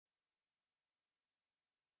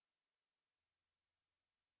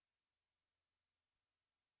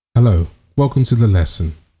Hello, welcome to the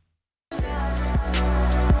lesson.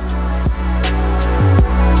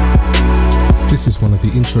 This is one of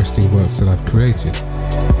the interesting works that I've created.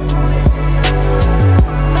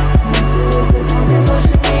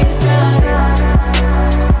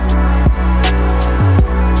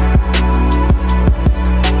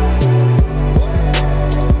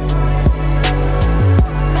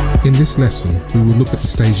 In this lesson, we will look at the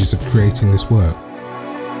stages of creating this work.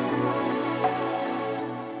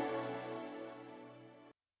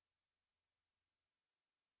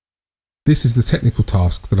 This is the technical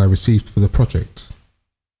task that I received for the project.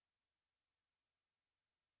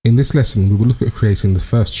 In this lesson, we will look at creating the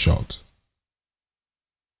first shot.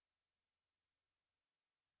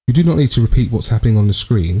 You do not need to repeat what's happening on the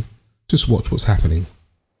screen, just watch what's happening.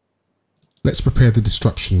 Let's prepare the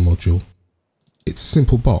destruction module. It's a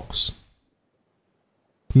simple box.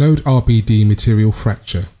 Node RBD material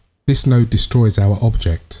fracture. This node destroys our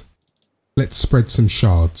object. Let's spread some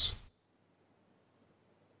shards.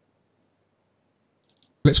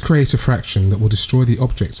 Let's create a fraction that will destroy the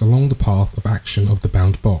objects along the path of action of the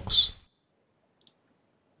bound box.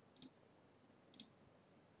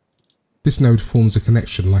 This node forms a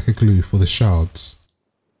connection like a glue for the shards.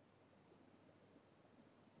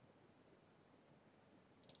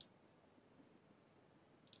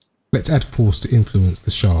 Let's add force to influence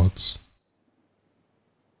the shards.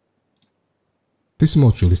 This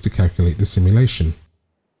module is to calculate the simulation.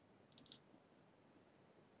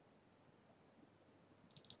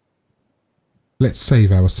 Let's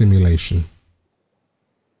save our simulation.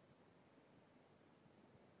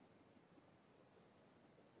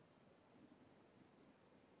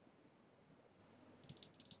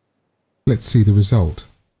 Let's see the result.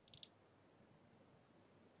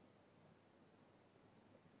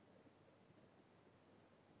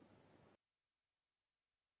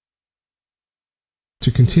 To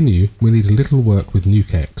continue, we need a little work with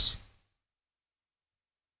Nuke.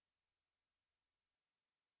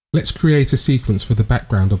 Let's create a sequence for the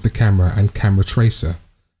background of the camera and CameraTracer.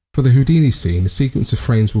 For the Houdini scene, a sequence of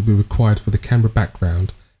frames will be required for the camera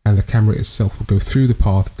background, and the camera itself will go through the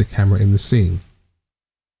path of the camera in the scene.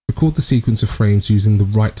 Record the sequence of frames using the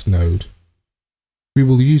right node. We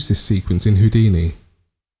will use this sequence in Houdini.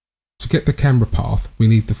 To get the camera path, we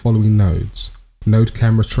need the following nodes: node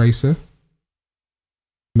CameraTracer,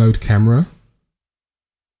 node camera,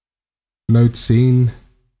 node scene,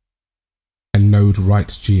 and node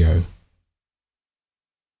right geo.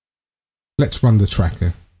 Let's run the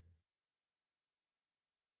tracker.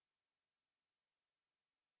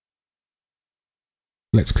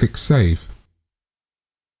 Let's click Save.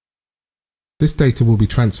 This data will be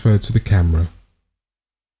transferred to the camera.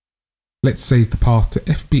 Let's save the path to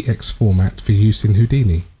FBX format for use in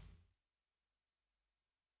Houdini.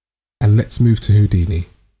 And let's move to Houdini.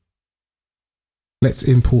 Let's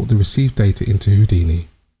import the received data into Houdini.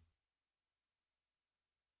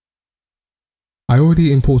 I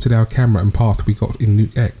already imported our camera and path we got in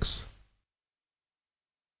Nuke.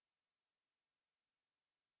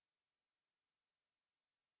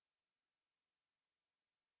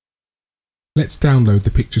 Let's download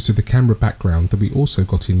the pictures of the camera background that we also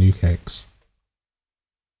got in Nuke.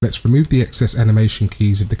 Let's remove the excess animation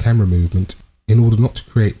keys of the camera movement in order not to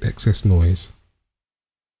create excess noise.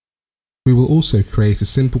 We will also create a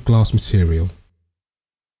simple glass material.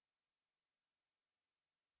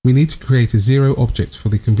 We need to create a zero object for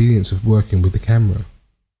the convenience of working with the camera.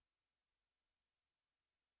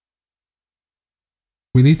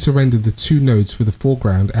 We need to render the two nodes for the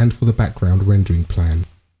foreground and for the background rendering plan.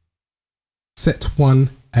 Set 1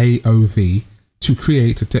 AOV to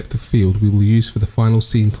create a depth of field we will use for the final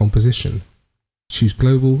scene composition. Choose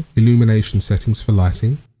global illumination settings for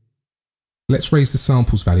lighting. Let's raise the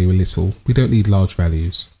samples value a little, we don't need large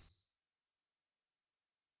values.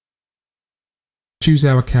 Choose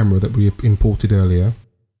our camera that we imported earlier.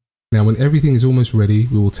 Now when everything is almost ready,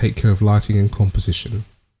 we will take care of lighting and composition.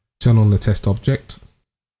 Turn on the test object.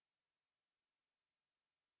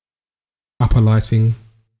 Upper lighting.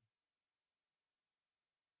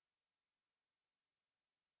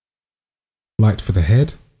 Light for the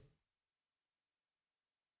head.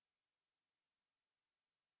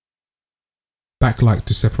 Backlight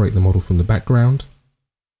to separate the model from the background.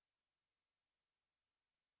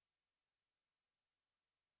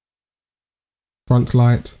 Front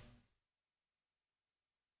light,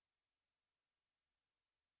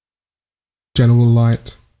 general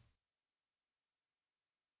light.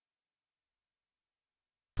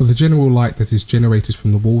 For the general light that is generated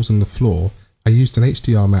from the walls and the floor, I used an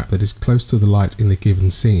HDR map that is close to the light in the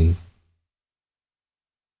given scene.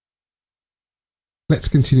 Let's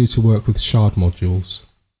continue to work with shard modules.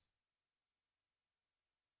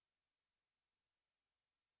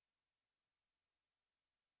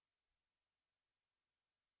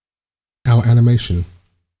 our animation.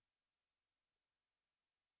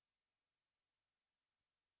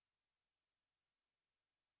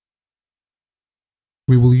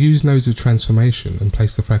 We will use nodes of transformation and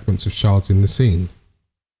place the fragments of shards in the scene.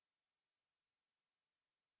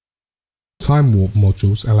 Time warp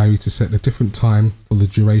modules allow you to set a different time for the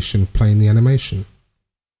duration of playing the animation.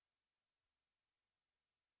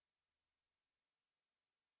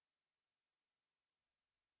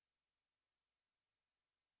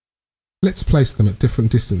 Let's place them at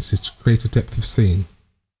different distances to create a depth of scene.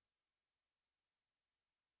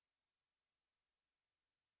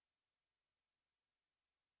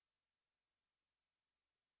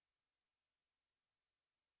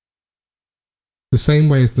 The same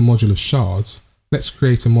way as the module of shards, let's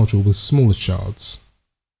create a module with smaller shards.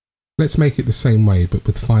 Let's make it the same way but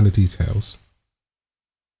with finer details.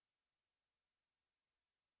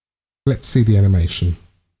 Let's see the animation.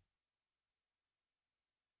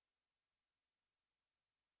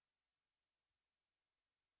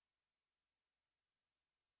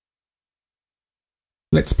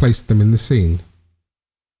 Let's place them in the scene.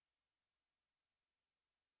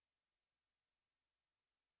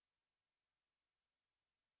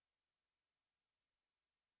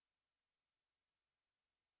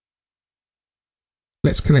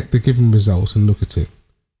 Let's connect the given result and look at it.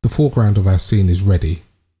 The foreground of our scene is ready.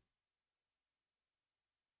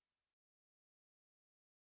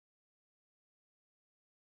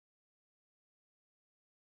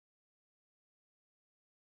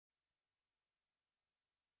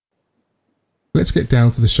 Let's get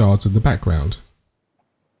down to the shards of the background.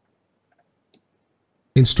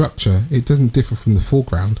 In structure, it doesn't differ from the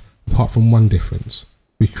foreground apart from one difference.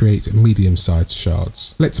 We create medium-sized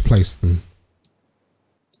shards. Let's place them.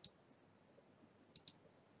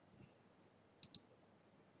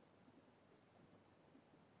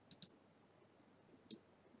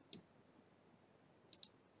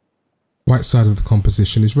 Right side of the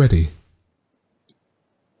composition is ready.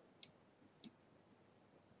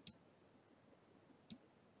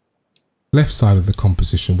 Left side of the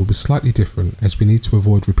composition will be slightly different as we need to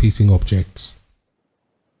avoid repeating objects.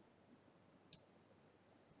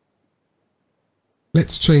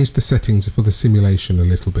 Let's change the settings for the simulation a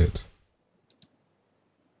little bit.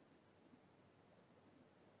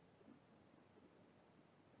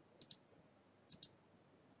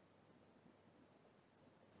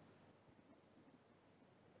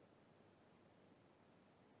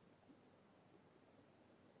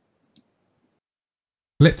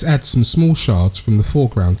 Let's add some small shards from the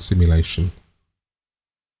foreground simulation.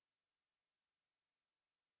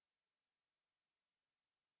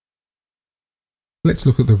 Let's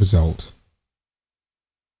look at the result.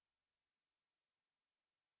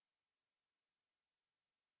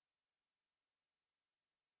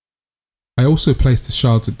 I also placed the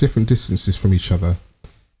shards at different distances from each other.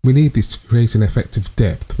 We need this to create an effect of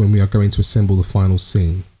depth when we are going to assemble the final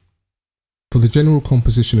scene. For the general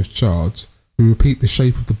composition of shards, we repeat the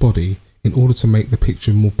shape of the body in order to make the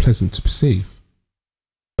picture more pleasant to perceive.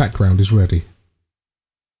 Background is ready.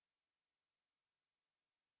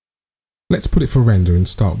 Let's put it for render and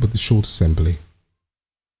start with the short assembly.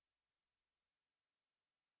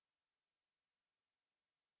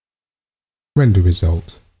 Render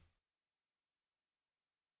result.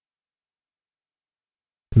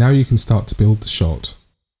 Now you can start to build the shot.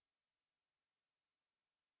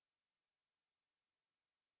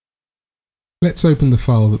 Let's open the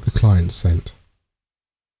file that the client sent.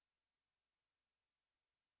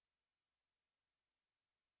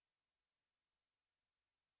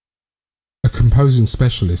 A composing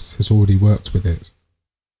specialist has already worked with it.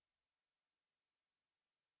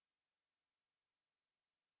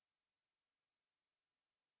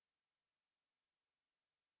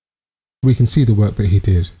 We can see the work that he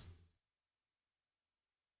did.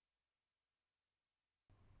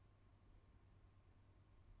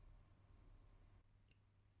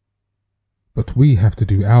 But we have to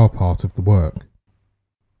do our part of the work.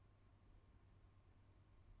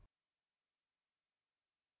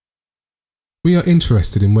 We are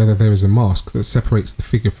interested in whether there is a mask that separates the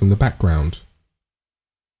figure from the background.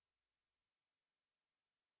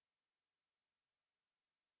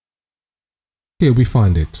 Here we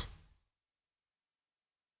find it.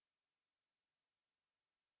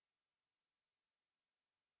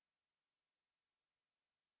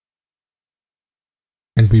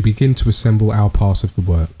 And we begin to assemble our part of the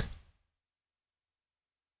work.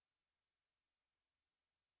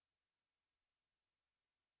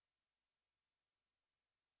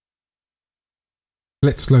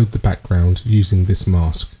 Let's load the background using this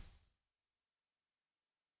mask.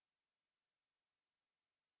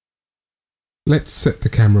 Let's set the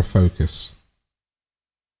camera focus.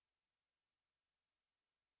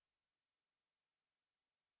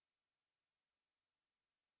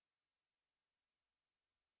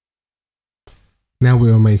 Now we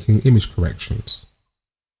are making image corrections.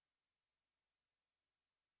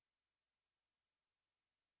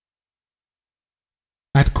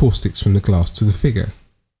 Add caustics from the glass to the figure.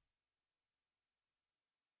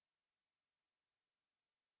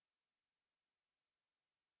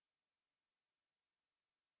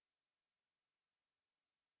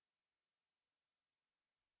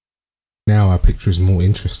 Now our picture is more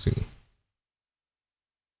interesting.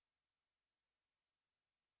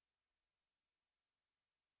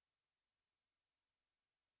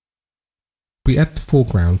 We add the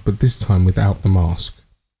foreground, but this time without the mask.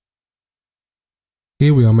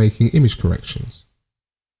 Here we are making image corrections.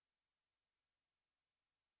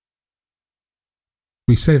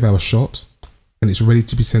 We save our shot and it's ready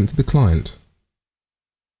to be sent to the client.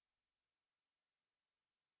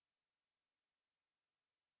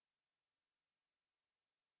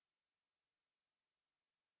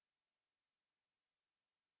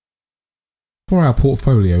 For our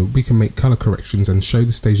portfolio, we can make color corrections and show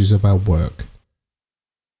the stages of our work.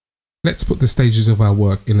 Let's put the stages of our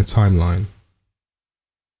work in a timeline.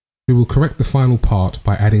 We will correct the final part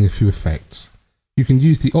by adding a few effects. You can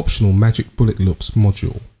use the optional Magic Bullet Looks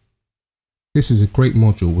module. This is a great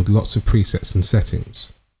module with lots of presets and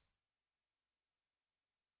settings.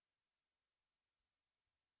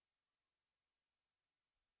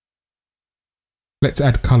 Let's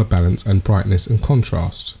add color balance and brightness and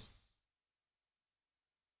contrast.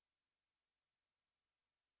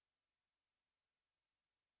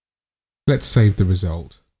 Let's save the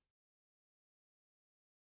result.